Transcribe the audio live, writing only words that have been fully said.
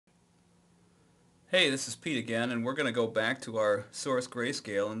Hey, this is Pete again, and we're going to go back to our source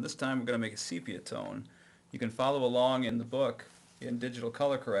grayscale, and this time we're going to make a sepia tone. You can follow along in the book in digital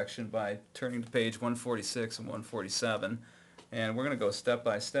color correction by turning to page 146 and 147, and we're going to go step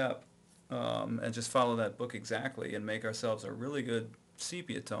by step and just follow that book exactly and make ourselves a really good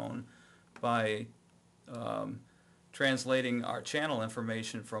sepia tone by translating our channel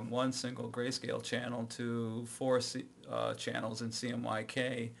information from one single grayscale channel to four channels in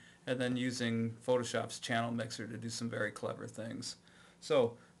CMYK, and then using Photoshop's channel mixer to do some very clever things.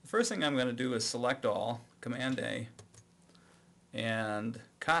 So the first thing I'm going to do is select all, Command A, and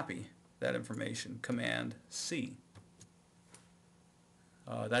copy that information, Command C.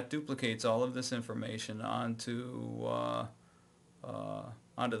 That duplicates all of this information onto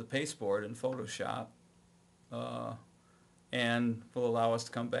the pasteboard in Photoshop, and will allow us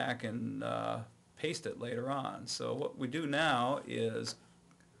to come back and paste it later on. So what we do now is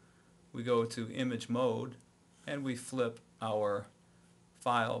we go to image mode and we flip our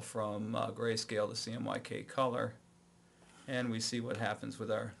file from grayscale to CMYK color, and we see what happens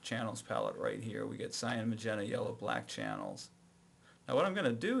with our channels palette right here. We get cyan, magenta, yellow, black channels. Now what I'm going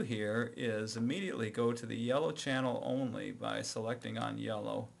to do here is immediately go to the yellow channel only by selecting on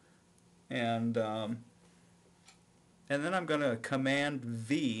yellow, and then I'm going to Command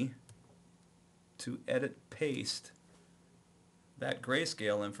V to edit paste that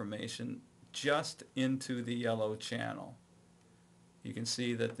grayscale information just into the yellow channel. You can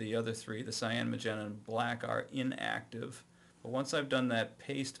see that the other three, the cyan, magenta, and black, are inactive. But once I've done that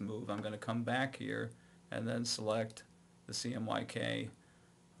paste move, I'm going to come back here and then select the CMYK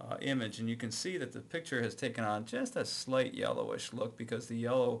image, and you can see that the picture has taken on just a slight yellowish look because the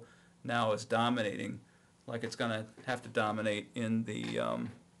yellow now is dominating, like it's going to have to dominate in the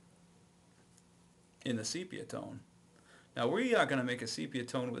sepia tone. Now we are going to make a sepia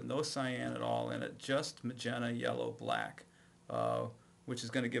tone with no cyan at all in it, just magenta, yellow, black, which is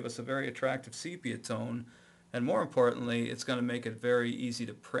going to give us a very attractive sepia tone, and more importantly, it's going to make it very easy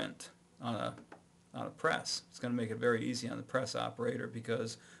to print on a press. It's going to make it very easy on the press operator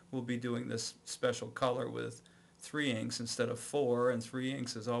because we'll be doing this special color with 3 inks instead of 4, and 3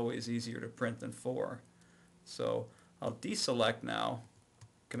 inks is always easier to print than 4. So I'll deselect now,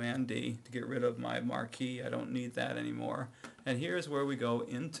 Command D, to get rid of my marquee. I don't need that anymore. And here's where we go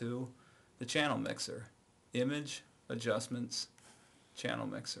into the channel mixer. Image, Adjustments, Channel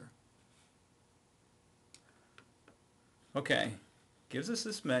Mixer. Okay, gives us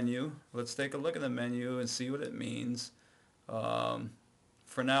this menu. Let's take a look at the menu and see what it means.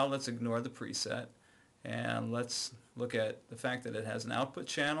 For now, let's ignore the preset, and let's look at the fact that it has an output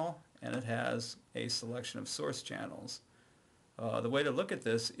channel and it has a selection of source channels. The way to look at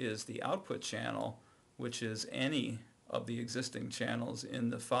this is the output channel, which is any of the existing channels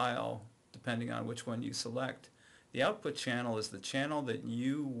in the file, depending on which one you select. The output channel is the channel that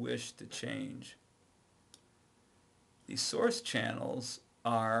you wish to change. The source channels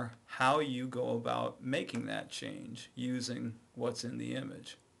are how you go about making that change using what's in the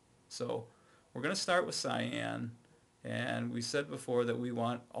image. So we're going to start with cyan, and we said before that we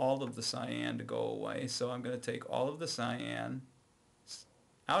want all of the cyan to go away, so I'm going to take all of the cyan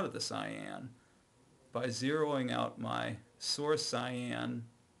out of the cyan by zeroing out my source cyan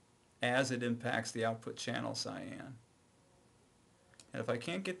as it impacts the output channel cyan. And if I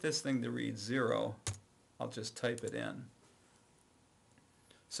can't get this thing to read 0, I'll just type it in.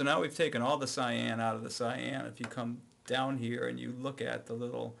 So now we've taken all the cyan out of the cyan. If you come down here and you look at the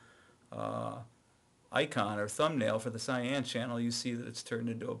little icon or thumbnail for the cyan channel, you see that it's turned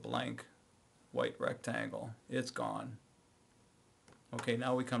into a blank white rectangle. It's gone. Okay,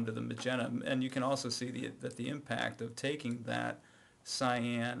 now we come to the magenta, and you can also see that the impact of taking that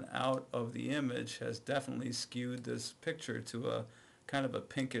cyan out of the image has definitely skewed this picture to a kind of a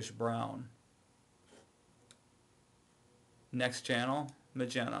pinkish brown. Next channel,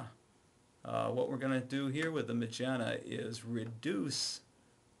 magenta. What we're going to do here with the magenta is reduce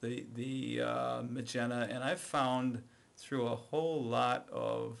the magenta, and I've found through a whole lot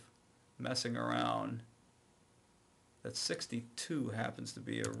of messing around that 62 happens to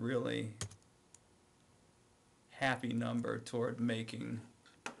be a really happy number toward making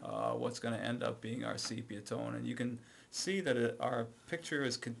what's going to end up being our sepia tone. And you can see that our picture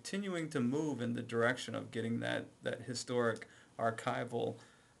is continuing to move in the direction of getting that historic archival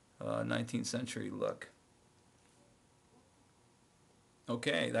 19th century look.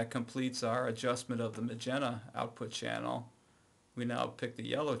 Okay, that completes our adjustment of the magenta output channel. We now pick the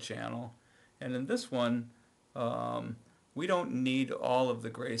yellow channel, and in this one we don't need all of the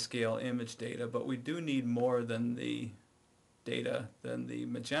grayscale image data, but we do need more than the data than the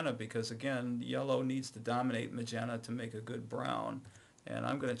magenta, because again, yellow needs to dominate magenta to make a good brown, and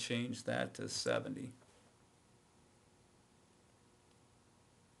I'm going to change that to 70.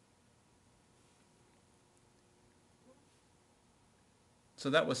 So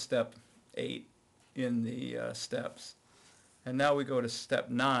that was step 8 in the steps. And now we go to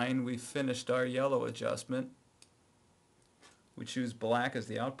step 9. We finished our yellow adjustment. We choose black as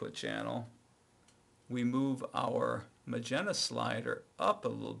the output channel. We move our magenta slider up a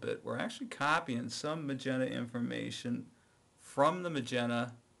little bit. We're actually copying some magenta information from the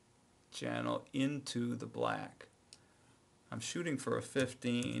magenta channel into the black. I'm shooting for a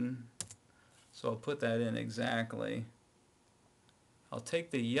 15, so I'll put that in exactly. I'll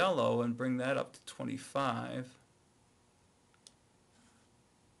take the yellow and bring that up to 25.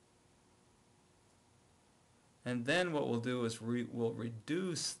 And then what we'll do is we'll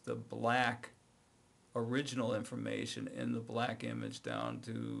reduce the black original information in the black image down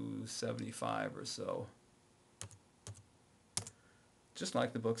to 75 or so. Just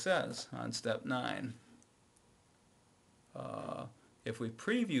like the book says on step 9. If we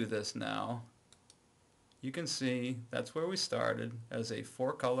preview this now, you can see that's where we started as a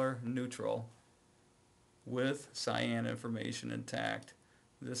 4-color neutral with cyan information intact.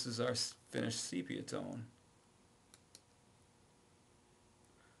 This is our finished sepia tone.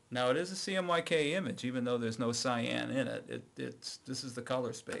 Now it is a CMYK image, even though there's no cyan in it. This is the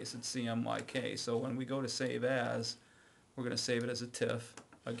color space, it's CMYK. So when we go to save as, we're going to save it as a TIFF.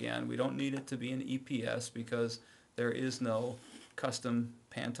 Again, we don't need it to be an EPS because there is no custom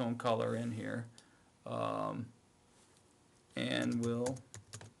Pantone color in here. And we'll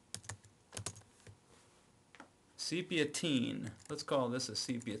Sepiatone. Let's call this a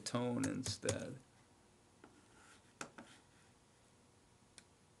Sepiatone instead.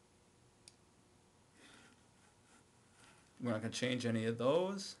 We're not going to change any of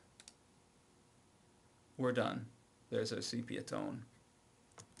those. We're done. There's our Sepiatone.